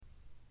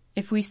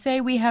If we say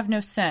we have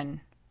no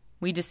sin,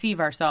 we deceive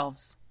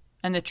ourselves,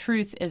 and the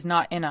truth is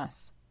not in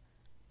us.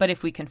 But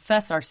if we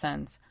confess our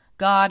sins,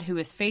 God, who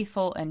is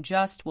faithful and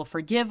just, will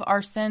forgive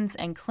our sins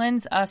and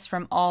cleanse us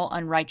from all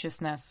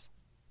unrighteousness.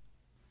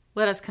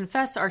 Let us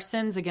confess our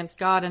sins against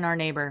God and our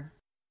neighbor.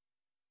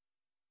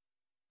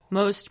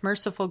 Most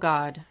merciful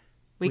God,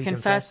 we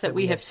confess that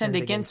we have sinned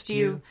against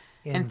you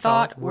in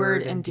thought,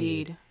 word, and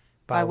deed,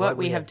 by what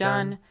we have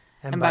done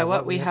and by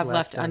what we have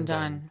left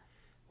undone.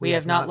 We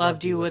have not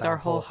loved you with our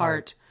whole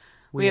heart.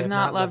 We have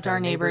not loved our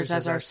neighbors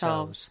as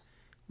ourselves.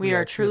 We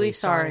are truly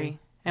sorry,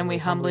 and we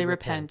humbly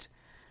repent.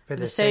 For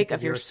the sake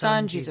of your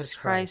Son, Jesus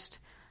Christ,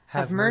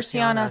 have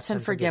mercy on us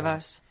and forgive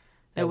us,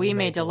 that we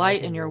may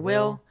delight in your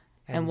will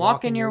and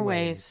walk in your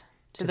ways,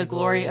 to the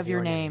glory of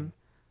your name.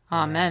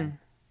 Amen.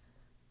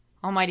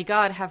 Almighty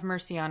God, have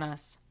mercy on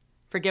us.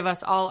 Forgive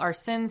us all our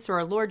sins through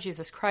our Lord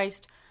Jesus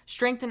Christ.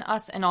 Strengthen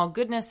us in all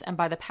goodness, and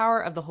by the power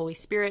of the Holy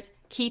Spirit,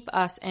 keep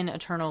us in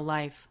eternal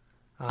life.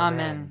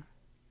 Amen.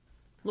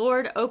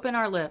 Lord, open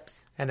our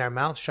lips, and our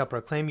mouth shall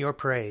proclaim your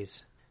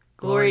praise.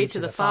 Glory to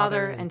the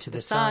Father, and to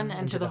the Son,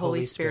 and to the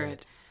Holy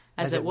Spirit,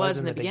 as it was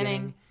in the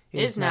beginning,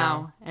 is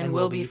now, and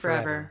will be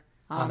forever.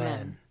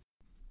 Amen.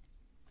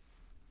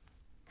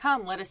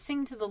 Come, let us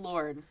sing to the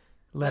Lord.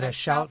 Let us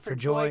shout for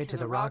joy to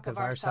the rock of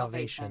our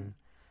salvation.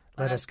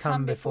 Let us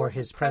come before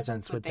his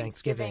presence with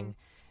thanksgiving,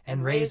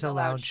 and raise a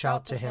loud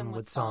shout to him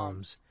with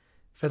psalms.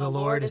 For the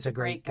Lord is a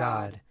great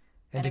God,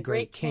 and a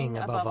great King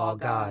above all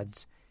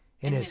gods.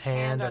 In his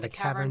hand are the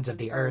caverns of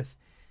the earth,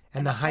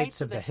 and the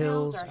heights of the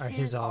hills are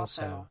his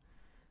also.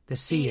 The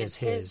sea is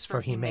his,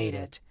 for he made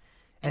it,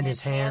 and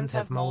his hands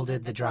have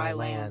molded the dry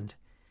land.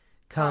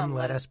 Come,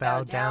 let us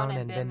bow down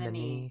and bend the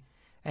knee,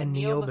 and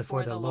kneel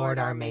before the Lord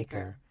our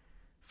Maker.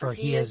 For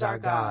he is our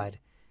God,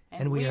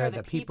 and we are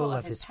the people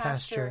of his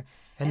pasture,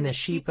 and the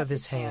sheep of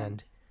his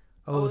hand.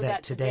 Oh,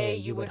 that today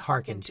you would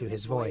hearken to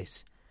his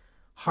voice.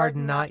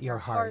 Harden not your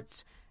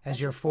hearts, as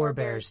your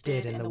forebears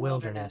did in the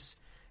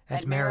wilderness,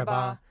 at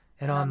Meribah,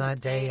 and on that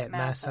day at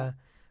Massah,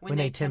 when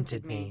they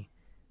tempted me.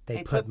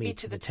 They put me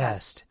to the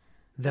test,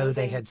 though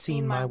they had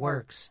seen my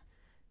works.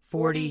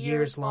 40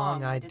 years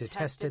long I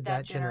detested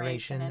that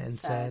generation, and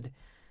said,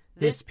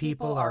 This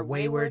people are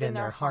wayward in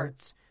their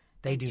hearts,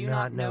 they do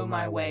not know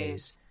my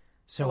ways.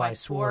 So I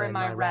swore in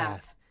my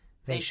wrath,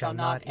 they shall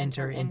not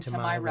enter into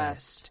my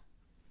rest.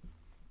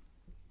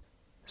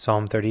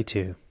 Psalm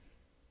 32.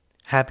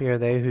 Happy are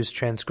they whose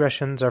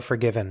transgressions are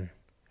forgiven,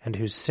 and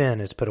whose sin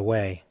is put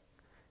away.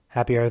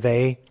 Happy are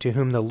they to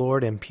whom the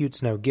Lord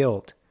imputes no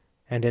guilt,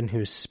 and in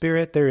whose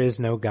spirit there is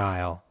no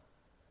guile.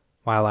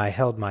 While I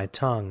held my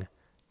tongue,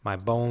 my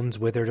bones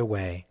withered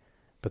away,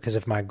 because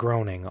of my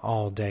groaning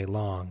all day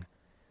long.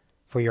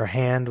 For your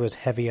hand was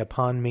heavy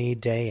upon me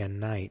day and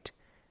night.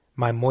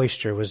 My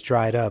moisture was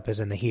dried up as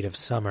in the heat of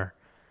summer.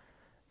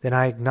 Then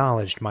I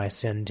acknowledged my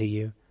sin to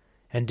you,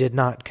 and did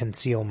not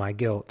conceal my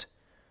guilt.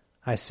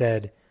 I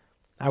said,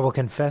 I will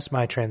confess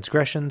my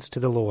transgressions to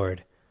the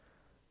Lord.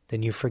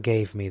 Then you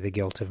forgave me the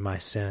guilt of my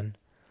sin.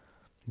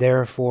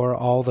 Therefore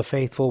all the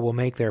faithful will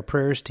make their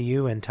prayers to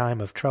you in time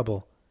of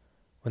trouble.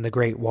 When the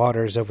great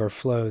waters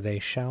overflow, they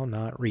shall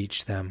not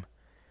reach them.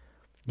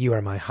 You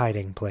are my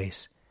hiding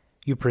place.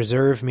 You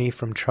preserve me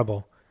from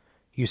trouble.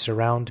 You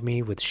surround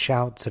me with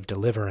shouts of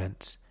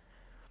deliverance.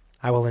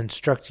 I will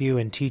instruct you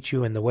and teach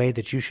you in the way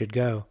that you should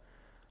go.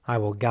 I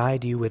will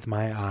guide you with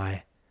my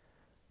eye.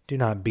 Do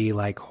not be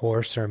like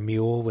horse or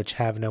mule, which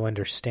have no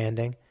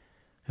understanding,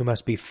 who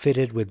must be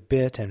fitted with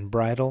bit and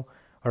bridle,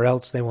 or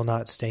else they will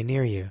not stay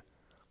near you.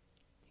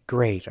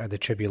 Great are the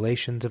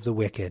tribulations of the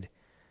wicked,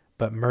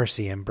 but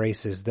mercy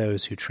embraces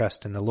those who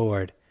trust in the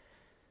Lord.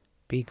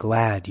 Be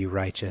glad, you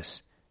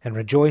righteous, and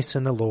rejoice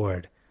in the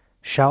Lord.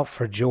 Shout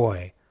for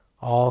joy,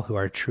 all who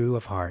are true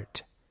of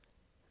heart.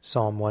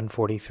 Psalm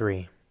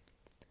 143.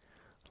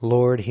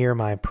 Lord, hear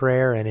my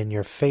prayer, and in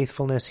your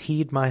faithfulness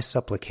heed my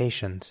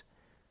supplications.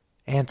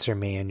 Answer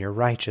me in your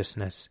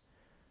righteousness.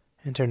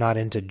 Enter not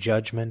into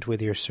judgment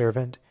with your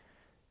servant,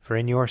 for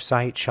in your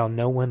sight shall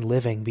no one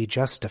living be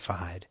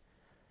justified.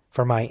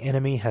 For my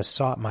enemy has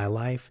sought my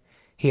life,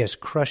 he has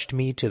crushed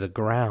me to the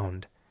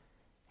ground.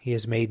 He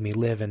has made me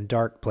live in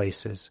dark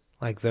places,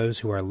 like those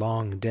who are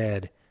long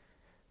dead.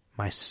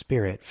 My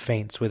spirit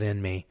faints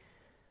within me,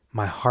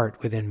 my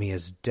heart within me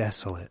is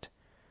desolate.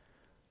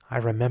 I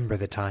remember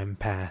the time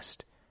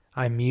past,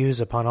 I muse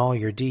upon all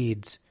your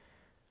deeds.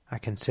 I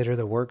consider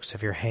the works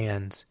of your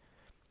hands.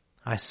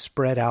 I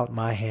spread out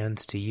my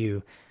hands to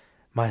you.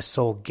 My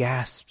soul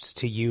gasps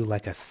to you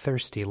like a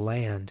thirsty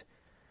land.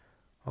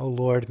 O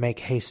Lord, make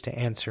haste to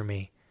answer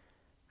me.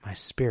 My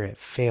spirit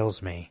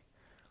fails me.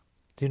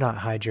 Do not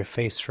hide your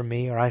face from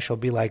me, or I shall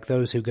be like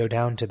those who go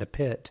down to the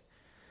pit.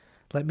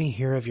 Let me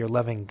hear of your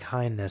loving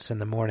kindness in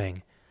the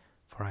morning,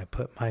 for I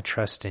put my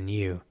trust in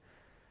you.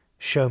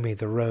 Show me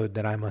the road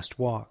that I must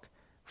walk,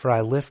 for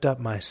I lift up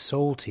my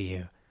soul to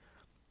you.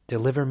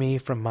 Deliver me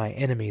from my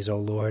enemies, O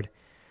Lord,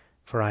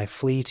 for I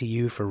flee to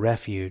you for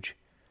refuge.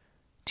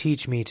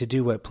 Teach me to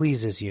do what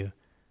pleases you,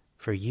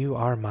 for you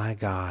are my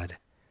God.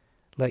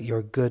 Let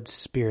your good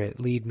spirit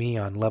lead me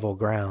on level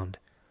ground.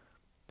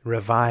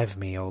 Revive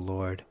me, O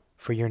Lord,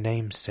 for your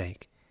name's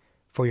sake.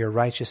 For your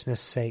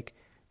righteousness' sake,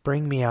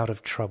 bring me out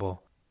of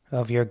trouble.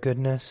 Of your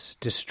goodness,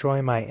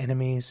 destroy my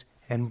enemies,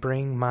 and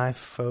bring my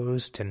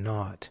foes to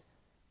naught.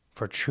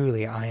 For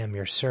truly I am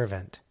your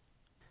servant.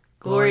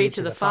 Glory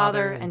to the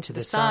Father, and to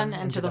the Son,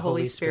 and to the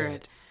Holy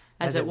Spirit,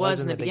 as it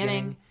was in the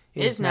beginning,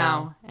 is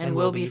now, and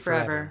will be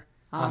forever.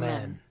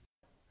 Amen.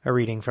 A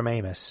reading from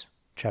Amos,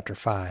 chapter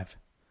 5.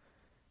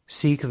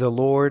 Seek the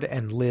Lord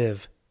and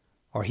live,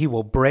 or he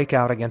will break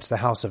out against the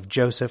house of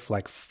Joseph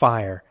like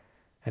fire,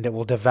 and it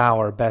will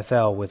devour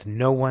Bethel with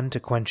no one to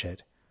quench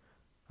it.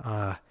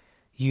 Ah,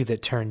 you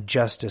that turn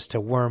justice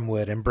to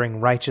wormwood and bring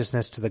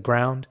righteousness to the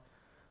ground,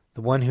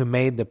 the one who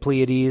made the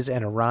Pleiades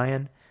and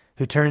Orion,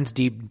 who turns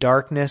deep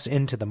darkness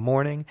into the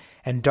morning,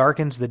 and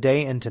darkens the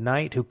day into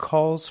night, who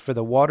calls for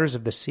the waters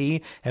of the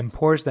sea and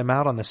pours them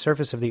out on the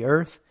surface of the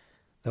earth,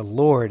 the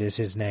Lord is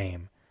his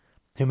name,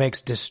 who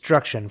makes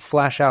destruction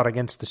flash out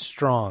against the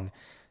strong,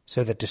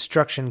 so that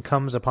destruction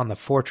comes upon the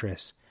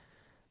fortress.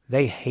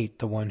 They hate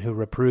the one who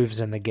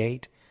reproves in the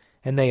gate,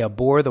 and they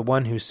abhor the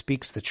one who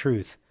speaks the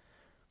truth.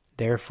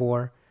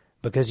 Therefore,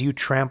 because you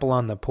trample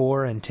on the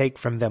poor and take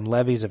from them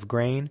levies of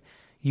grain,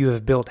 you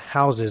have built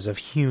houses of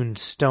hewn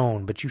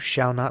stone, but you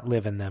shall not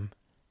live in them.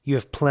 You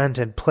have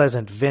planted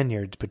pleasant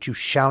vineyards, but you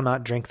shall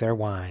not drink their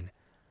wine.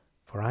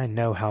 For I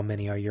know how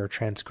many are your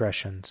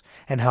transgressions,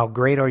 and how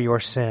great are your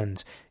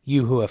sins,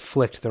 you who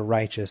afflict the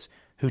righteous,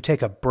 who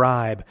take a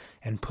bribe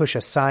and push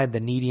aside the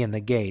needy in the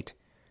gate.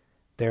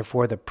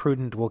 Therefore the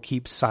prudent will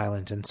keep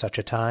silent in such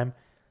a time,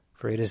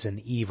 for it is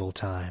an evil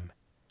time.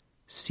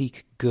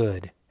 Seek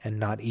good and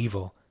not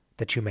evil,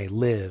 that you may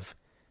live.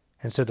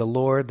 And so the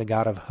Lord, the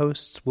God of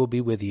hosts, will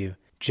be with you,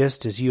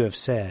 just as you have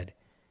said.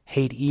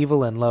 Hate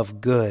evil and love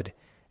good,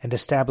 and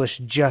establish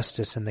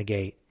justice in the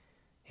gate.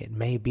 It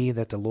may be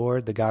that the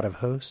Lord, the God of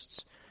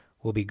hosts,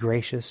 will be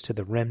gracious to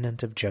the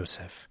remnant of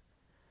Joseph.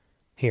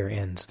 Here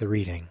ends the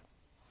reading.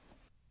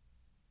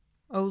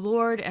 O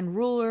Lord and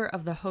ruler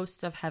of the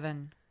hosts of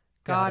heaven,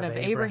 God of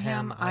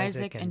Abraham,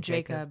 Isaac, and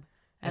Jacob,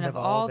 and of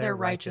all their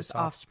righteous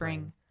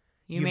offspring,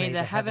 you made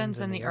the heavens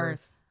and the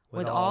earth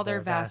with all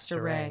their vast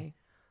array.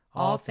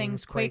 All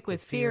things quake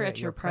with fear at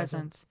your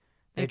presence.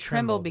 They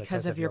tremble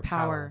because of your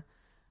power.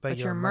 But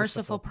your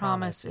merciful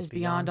promise is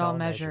beyond all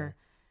measure.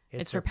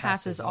 It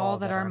surpasses all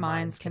that our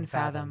minds can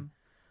fathom.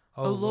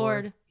 O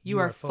Lord, you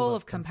are full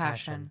of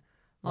compassion,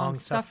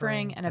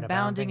 long-suffering and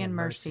abounding in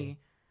mercy.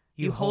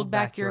 You hold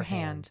back your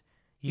hand.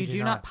 You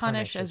do not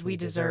punish as we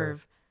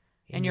deserve.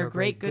 In your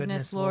great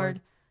goodness, Lord,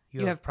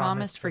 you have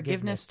promised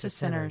forgiveness to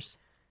sinners,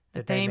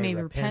 that they may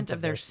repent of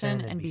their sin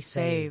and be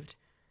saved.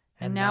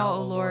 And now,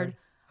 O Lord,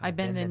 I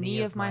bend the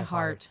knee of my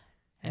heart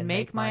and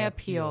make my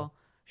appeal,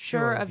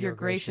 sure of your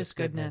gracious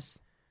goodness.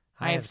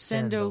 I have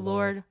sinned, O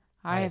Lord,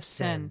 I have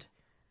sinned,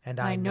 and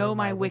I know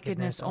my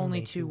wickedness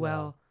only too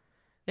well.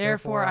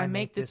 Therefore I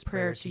make this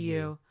prayer to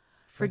you.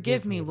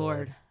 Forgive me,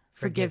 Lord,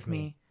 forgive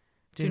me.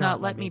 Do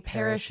not let me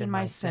perish in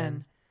my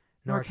sin,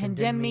 nor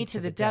condemn me to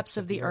the depths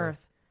of the earth.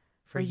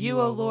 For you,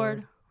 O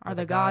Lord, are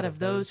the God of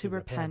those who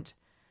repent,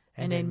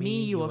 and in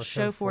me you will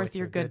show forth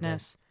your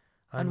goodness.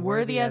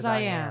 Unworthy as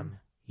I am,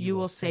 you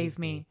will save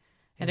me,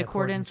 in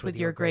accordance with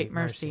your great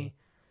mercy.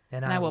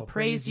 And I will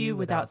praise you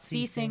without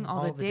ceasing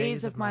all the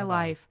days of my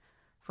life.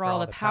 For all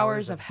the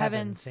powers of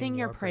heaven sing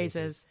your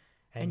praises,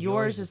 and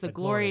yours is the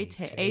glory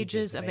to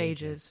ages of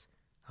ages.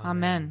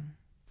 Amen.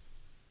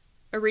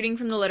 A reading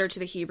from the letter to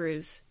the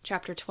Hebrews,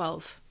 chapter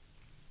 12.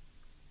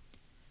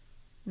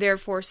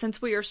 Therefore,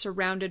 since we are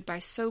surrounded by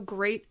so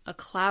great a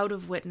cloud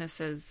of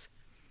witnesses,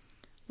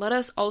 let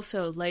us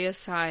also lay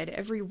aside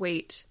every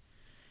weight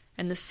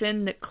and the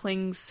sin that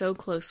clings so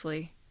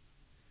closely,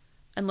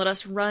 and let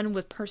us run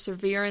with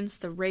perseverance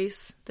the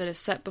race that is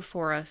set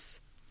before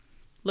us,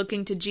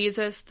 looking to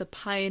Jesus, the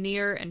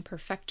pioneer and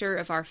perfecter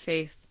of our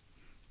faith,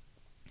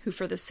 who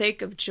for the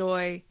sake of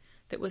joy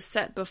that was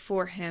set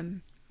before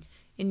him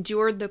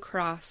endured the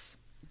cross,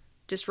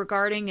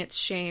 disregarding its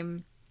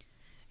shame,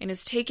 and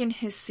has taken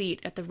his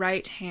seat at the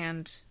right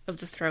hand of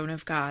the throne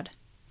of God.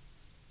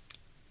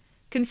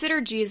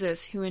 Consider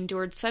Jesus, who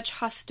endured such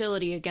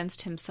hostility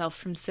against himself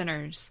from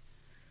sinners,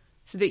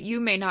 so that you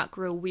may not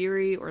grow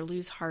weary or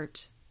lose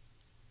heart.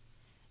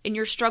 In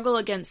your struggle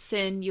against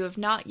sin, you have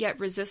not yet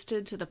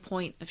resisted to the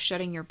point of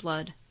shedding your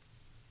blood.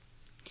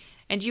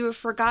 And you have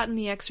forgotten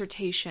the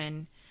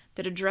exhortation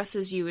that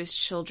addresses you as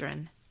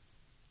children.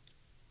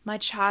 My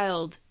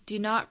child, do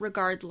not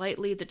regard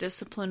lightly the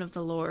discipline of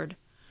the Lord,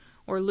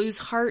 or lose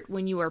heart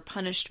when you are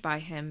punished by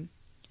him.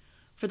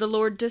 For the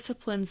Lord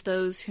disciplines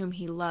those whom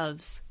he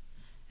loves,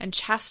 and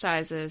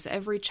chastises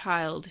every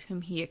child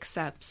whom he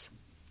accepts.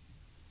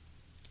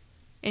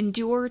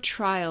 Endure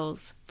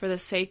trials for the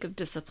sake of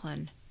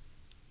discipline.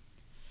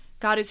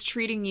 God is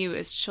treating you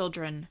as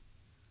children.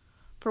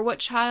 For what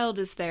child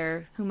is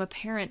there whom a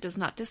parent does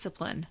not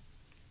discipline?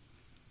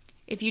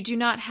 If you do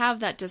not have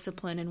that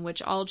discipline in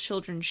which all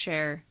children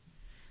share,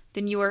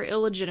 then you are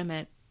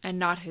illegitimate and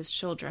not his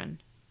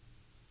children.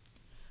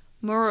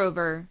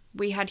 Moreover,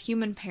 we had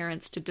human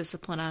parents to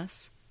discipline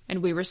us,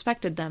 and we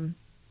respected them.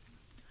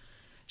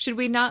 Should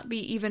we not be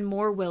even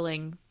more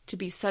willing to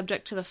be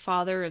subject to the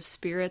Father of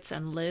spirits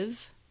and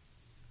live?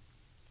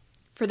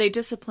 For they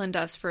disciplined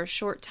us for a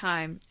short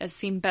time, as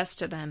seemed best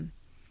to them.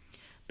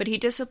 But he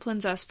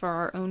disciplines us for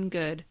our own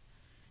good,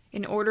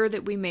 in order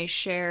that we may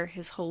share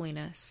his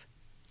holiness.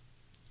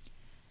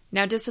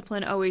 Now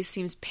discipline always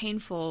seems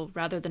painful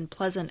rather than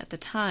pleasant at the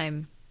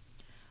time,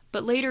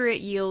 but later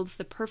it yields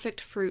the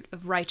perfect fruit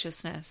of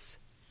righteousness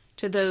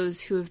to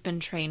those who have been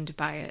trained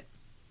by it.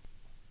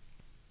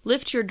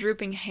 Lift your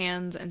drooping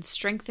hands and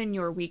strengthen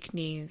your weak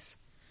knees,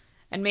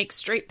 and make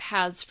straight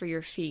paths for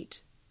your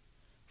feet,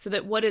 so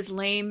that what is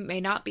lame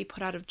may not be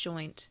put out of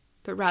joint,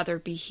 but rather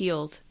be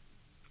healed.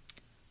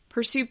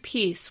 Pursue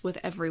peace with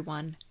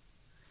everyone,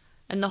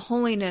 and the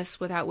holiness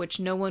without which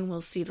no one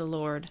will see the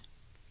Lord.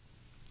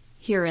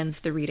 Here ends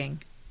the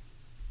reading.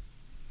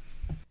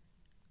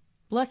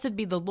 Blessed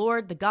be the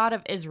Lord, the God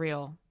of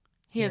Israel.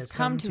 He has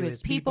come to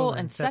his people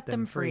and set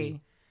them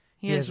free.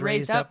 He has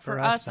raised up for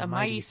us a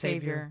mighty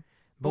Savior,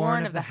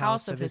 born of the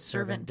house of his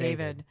servant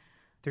David.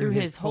 Through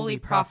his holy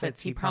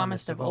prophets he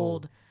promised of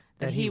old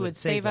that he would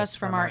save us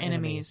from our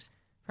enemies,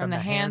 from the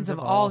hands of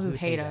all who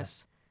hate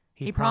us.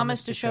 He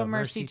promised to show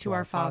mercy to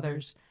our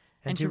fathers,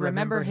 and to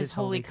remember his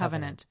holy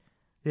covenant.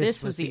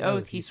 This was the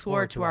oath he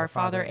swore to our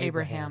father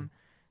Abraham,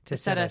 to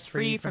set us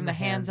free from the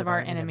hands of our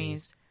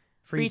enemies,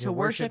 free to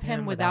worship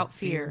him without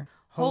fear,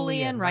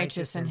 holy and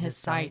righteous in his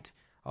sight,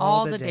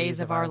 all the days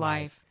of our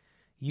life.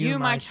 You,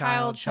 my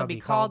child, shall be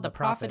called the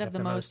prophet of the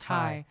Most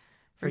High,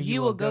 for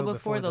you will go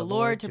before the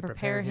Lord to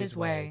prepare his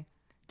way,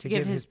 to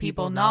give his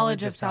people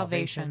knowledge of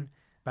salvation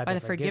by the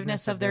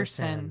forgiveness of their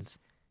sins.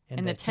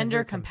 In the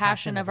tender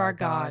compassion of our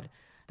God,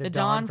 the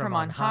dawn from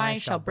on high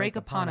shall break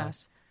upon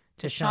us,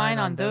 to shine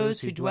on those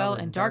who dwell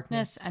in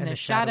darkness and the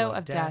shadow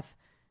of death,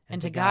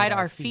 and to guide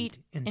our feet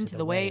into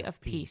the way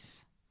of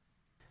peace.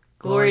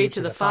 Glory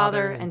to the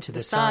Father, and to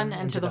the Son,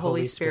 and to the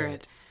Holy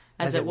Spirit,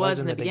 as it was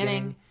in the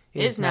beginning,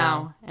 is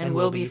now, and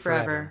will be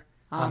forever.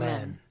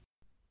 Amen.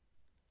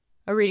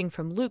 A reading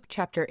from Luke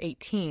chapter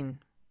 18.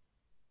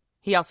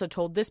 He also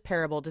told this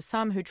parable to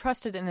some who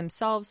trusted in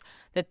themselves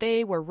that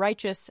they were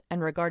righteous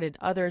and regarded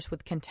others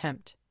with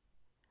contempt.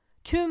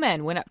 2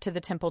 men went up to the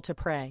temple to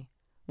pray,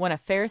 one a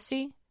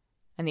Pharisee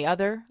and the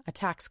other a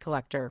tax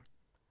collector.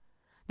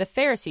 The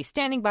Pharisee,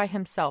 standing by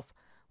himself,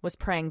 was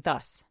praying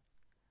thus: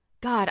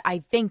 God, I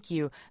thank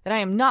you that I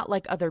am not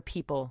like other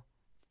people,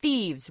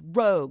 thieves,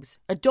 rogues,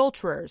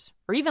 adulterers,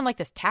 or even like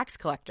this tax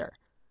collector.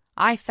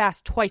 I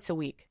fast twice a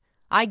week.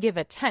 I give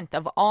 1/10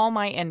 of all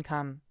my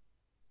income.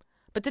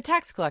 But the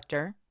tax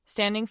collector,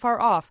 standing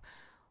far off,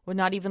 would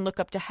not even look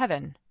up to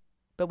heaven,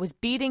 but was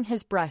beating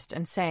his breast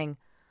and saying,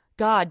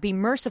 God, be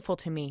merciful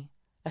to me,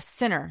 a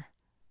sinner.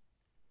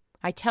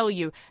 I tell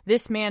you,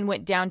 this man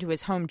went down to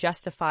his home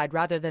justified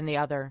rather than the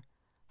other.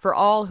 For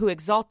all who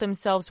exalt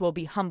themselves will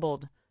be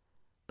humbled,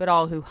 but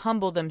all who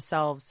humble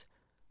themselves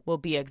will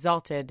be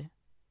exalted.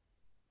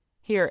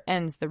 Here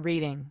ends the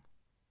reading.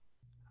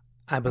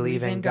 I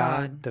believe in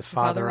God, the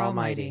Father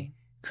Almighty,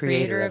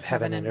 creator of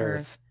heaven and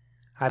earth.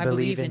 I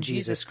believe in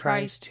Jesus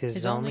Christ,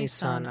 his only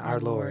Son, our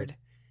Lord.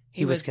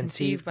 He was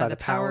conceived by the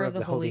power of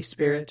the Holy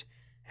Spirit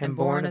and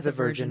born of the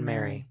Virgin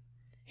Mary.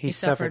 He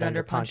suffered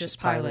under Pontius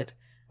Pilate,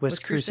 was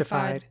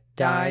crucified,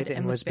 died,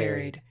 and was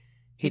buried.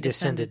 He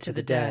descended to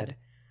the dead.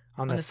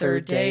 On the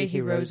 3rd day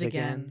he rose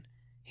again.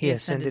 He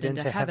ascended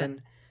into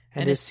heaven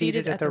and is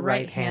seated at the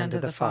right hand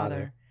of the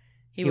Father.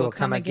 He will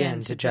come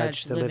again to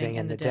judge the living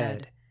and the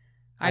dead.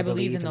 I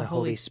believe in the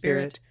Holy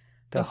Spirit,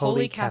 the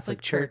Holy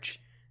Catholic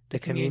Church, the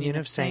communion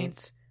of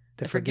saints,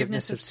 the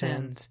forgiveness of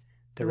sins,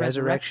 the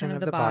resurrection of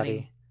the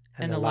body,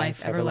 and the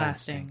life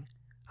everlasting.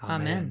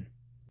 Amen.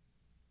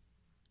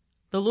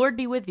 The Lord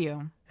be with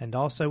you. And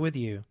also with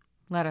you.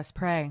 Let us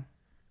pray.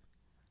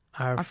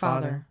 Our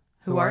Father,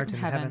 who art in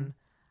heaven,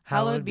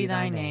 hallowed be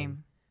thy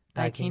name.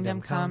 Thy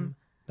kingdom come,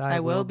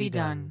 thy will be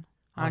done,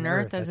 on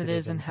earth as it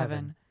is in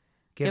heaven.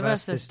 Give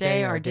us this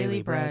day our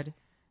daily bread,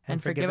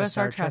 and forgive us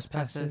our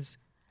trespasses,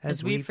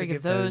 as we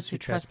forgive those who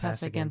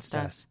trespass against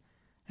us.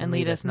 And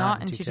lead us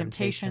not into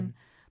temptation,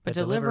 but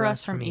deliver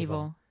us from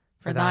evil.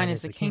 For thine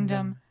is the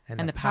kingdom,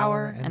 and the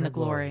power, and the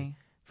glory,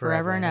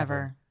 forever and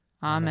ever.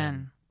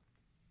 Amen.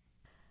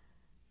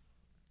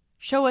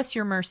 Show us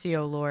your mercy,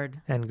 O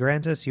Lord. And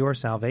grant us your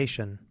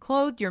salvation.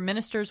 Clothe your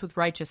ministers with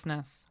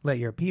righteousness. Let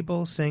your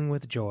people sing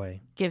with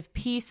joy. Give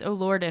peace, O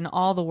Lord, in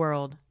all the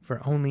world.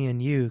 For only in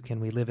you can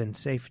we live in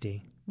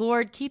safety.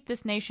 Lord, keep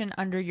this nation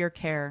under your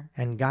care.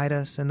 And guide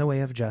us in the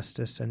way of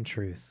justice and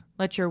truth.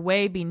 Let your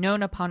way be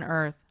known upon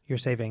earth. Your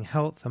saving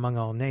health among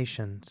all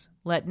nations.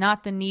 Let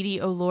not the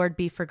needy, O Lord,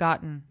 be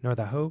forgotten. Nor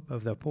the hope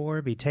of the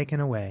poor be taken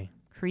away.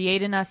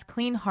 Create in us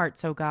clean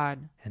hearts, O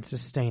God. And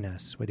sustain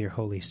us with your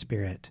Holy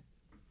Spirit.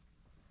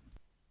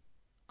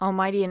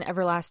 Almighty and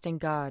everlasting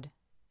God,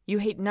 you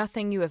hate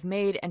nothing you have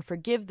made and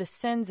forgive the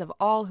sins of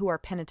all who are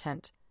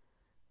penitent.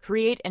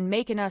 Create and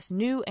make in us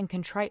new and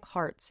contrite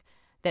hearts,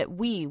 that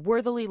we,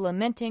 worthily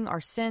lamenting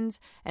our sins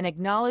and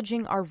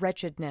acknowledging our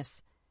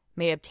wretchedness,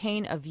 may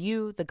obtain of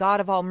you, the God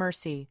of all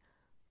mercy,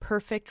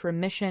 perfect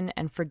remission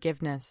and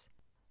forgiveness.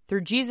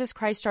 Through Jesus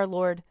Christ our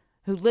Lord,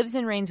 who lives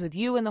and reigns with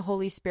you in the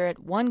Holy Spirit,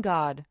 one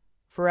God,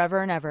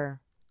 forever and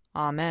ever.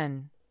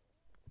 Amen.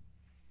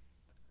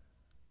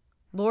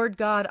 Lord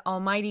God,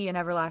 almighty and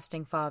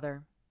everlasting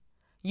Father,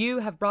 you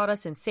have brought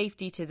us in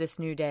safety to this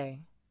new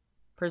day.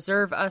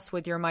 Preserve us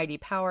with your mighty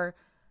power,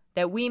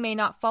 that we may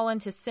not fall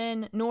into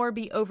sin nor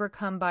be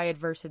overcome by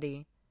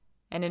adversity.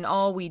 And in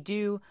all we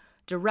do,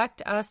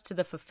 direct us to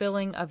the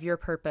fulfilling of your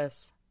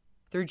purpose.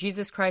 Through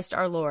Jesus Christ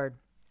our Lord.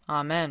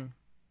 Amen.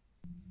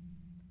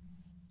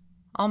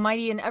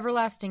 Almighty and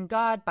everlasting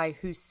God, by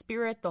whose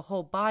Spirit the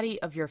whole body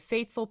of your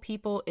faithful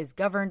people is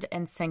governed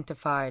and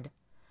sanctified,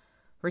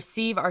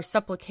 receive our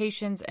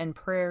supplications and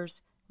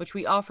prayers, which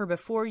we offer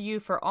before you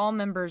for all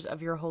members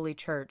of your holy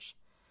church,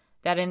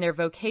 that in their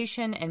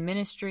vocation and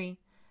ministry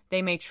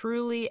they may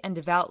truly and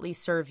devoutly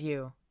serve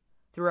you.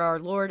 Through our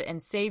Lord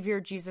and Savior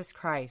Jesus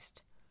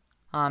Christ.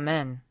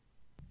 Amen.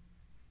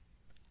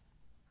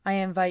 I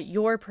invite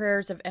your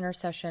prayers of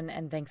intercession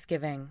and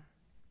thanksgiving.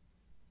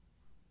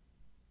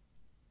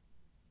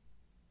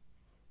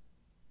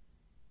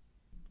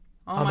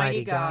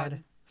 Almighty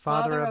God,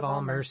 Father of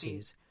all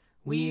mercies,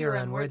 we, your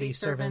unworthy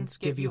servants,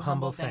 give you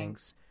humble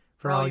thanks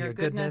for all your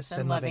goodness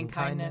and loving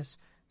kindness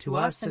to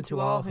us and to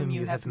all whom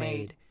you have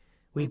made.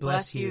 We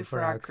bless you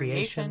for our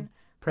creation,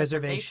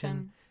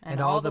 preservation,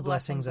 and all the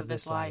blessings of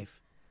this life,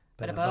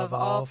 but above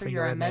all for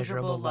your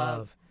immeasurable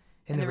love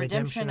in the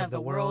redemption of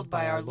the world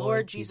by our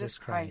Lord Jesus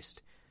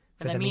Christ,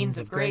 for the means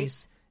of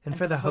grace and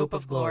for the hope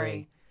of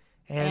glory.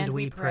 And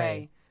we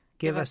pray,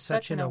 give us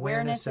such an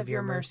awareness of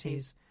your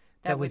mercies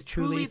that with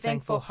truly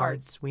thankful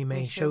hearts we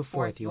may show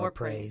forth your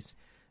praise,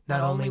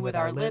 not only with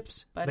our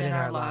lips, but in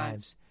our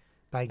lives,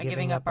 by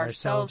giving up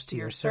ourselves to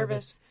your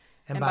service,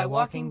 and by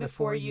walking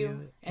before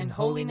you in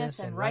holiness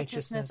and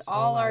righteousness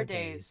all our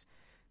days,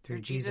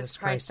 through Jesus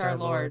Christ our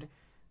Lord,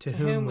 to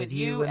whom with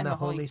you and the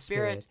Holy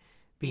Spirit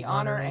be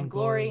honor and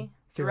glory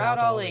throughout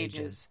all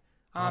ages.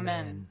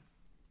 Amen.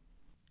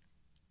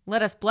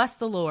 Let us bless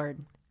the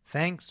Lord.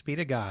 Thanks be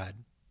to God.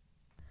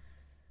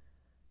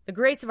 The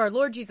grace of our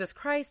Lord Jesus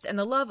Christ and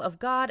the love of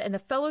God and the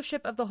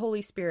fellowship of the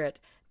Holy Spirit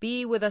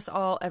be with us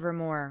all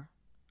evermore.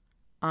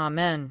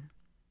 Amen.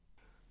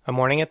 A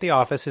Morning at the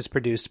Office is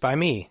produced by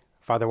me,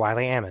 Father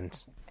Wiley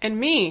Ammons. And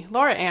me,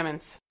 Laura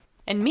Ammons.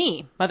 And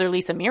me, Mother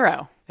Lisa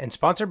Meirow. And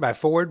sponsored by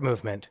Forward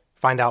Movement.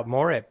 Find out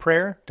more at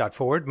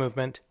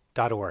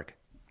prayer.forwardmovement.org.